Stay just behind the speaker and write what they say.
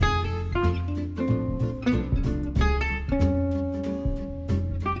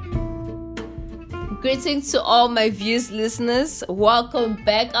Greetings to all my viewers, listeners. Welcome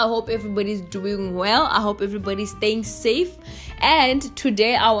back. I hope everybody's doing well. I hope everybody's staying safe. And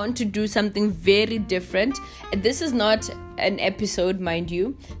today I want to do something very different. This is not an episode, mind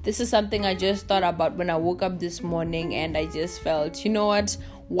you. This is something I just thought about when I woke up this morning, and I just felt, you know what?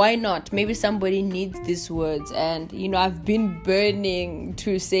 Why not? Maybe somebody needs these words. And, I've been burning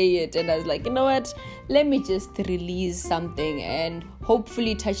to say it. And I was like, you know what? Let me just release something and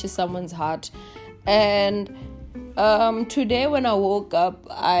hopefully touches someone's heart. And today when I woke up,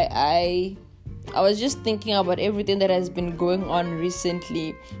 I was just thinking about everything that has been going on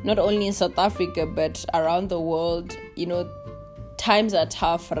recently, not only in South Africa but around the world. Times are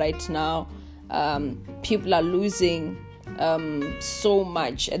tough right now. People are losing so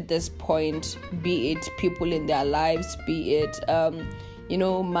much at this point, be it people in their lives, be it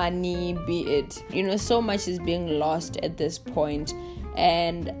money, be it so much is being lost at this point.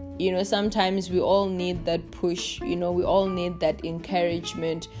 And sometimes we all need that push, we all need that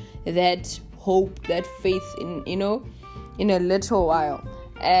encouragement, that hope, that faith in a little while.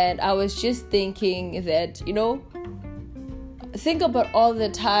 And I was just thinking that, think about all the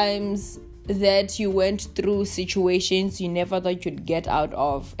times that you went through situations you never thought you'd get out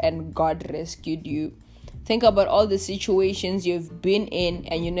of, and God rescued you. Think about all the situations you've been in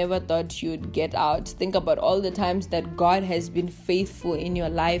and you never thought you'd get out. Think about all the times that God has been faithful in your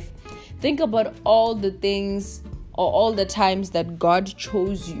life. Think about all the things or all the times that God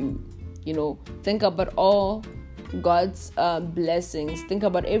chose you. Think about all God's blessings. Think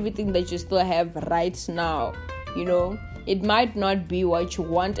about everything that you still have right now. It might not be what you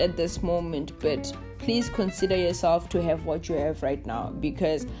want at this moment, but please consider yourself to have what you have right now,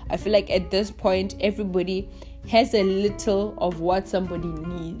 because I feel like at this point, everybody has a little of what somebody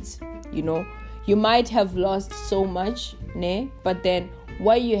needs. You might have lost so much, but then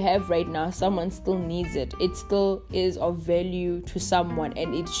what you have right now, someone still needs it. It still is of value to someone,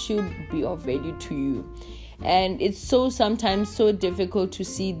 and it should be of value to you. And it's sometimes so difficult to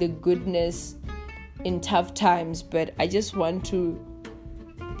see the goodness in tough times, but I just want to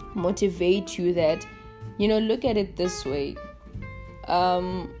motivate you that, look at it this way.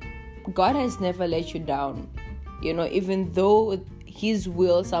 God has never let you down. Even though His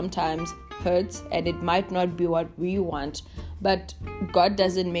will sometimes hurts and it might not be what we want, but God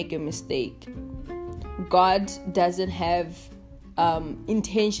doesn't make a mistake. God doesn't have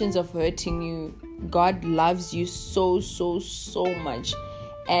intentions of hurting you. God loves you so much,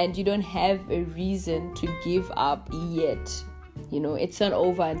 and you don't have a reason to give up yet. It's not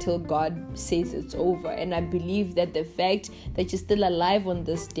over until God says it's over. And I believe that the fact that you're still alive on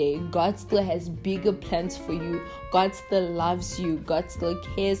this day, God still has bigger plans for you. God still loves you. God still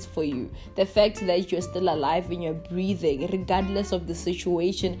cares for you. The fact that you're still alive and you're breathing, regardless of the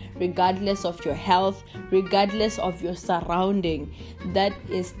situation, regardless of your health, regardless of your surrounding, that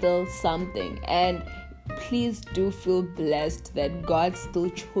is still something. And please do feel blessed that God still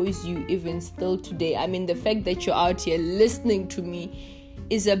chose you even still today. I mean, the fact that you're out here listening to me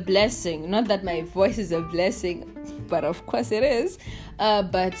is a blessing. Not that my voice is a blessing, but of course it is.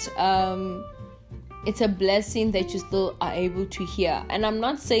 But it's a blessing that you still are able to hear. And I'm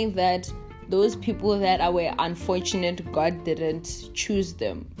not saying that those people that were unfortunate, God didn't choose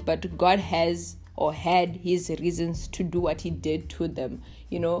them, but God has or had His reasons to do what He did to them,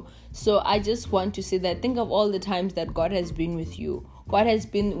 So I just want to say that think of all the times that God has been with you. God has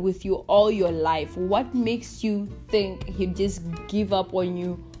been with you all your life. What makes you think He'll just give up on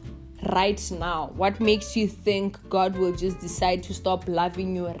you right now? What makes you think God will just decide to stop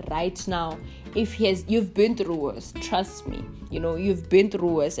loving you right now? If you've been through worse, trust me, you've been through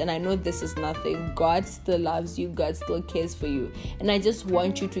worse, and I know this is nothing. God still loves you. God still cares for you. And I just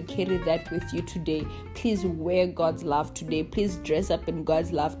want you to carry that with you today. Please wear God's love today. Please dress up in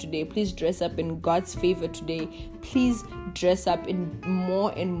God's love today. Please dress up in God's favor today. Please dress up in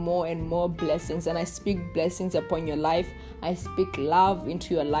more and more and more blessings. And I speak blessings upon your life. I speak love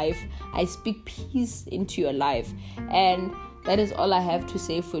into your life. I speak peace into your life. And that is all I have to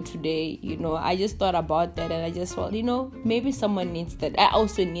say for today. I just thought about that, and I just felt, maybe someone needs that. I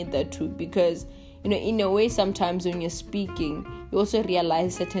also need that too, because, in a way, sometimes when you're speaking, you also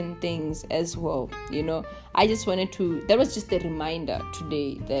realize certain things as well. I just that was just a reminder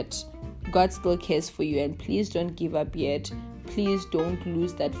today that God still cares for you, and please don't give up yet. Please don't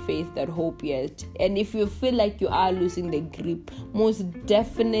lose that faith, that hope yet. And if you feel like you are losing the grip, most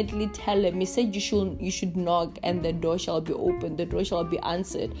definitely tell Him. He said you should knock and the door shall be opened, the door shall be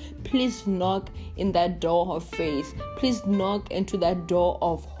answered. Please knock in that door of faith. Please knock into that door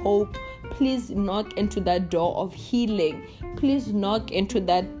of hope. please knock into that door of healing. Please knock into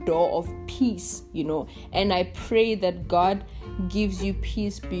that door of peace, and I pray that God gives you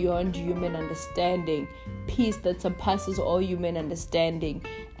peace beyond human understanding, peace that surpasses all human understanding.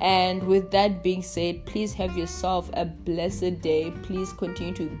 And with that being said, please have yourself a blessed day. Please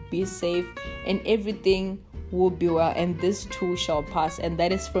continue to be safe, and everything will be well, and this too shall pass. And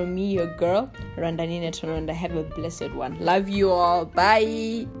that is from me, your girl, Randanina Tononda. Have a blessed one. Love you all.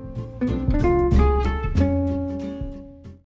 Bye.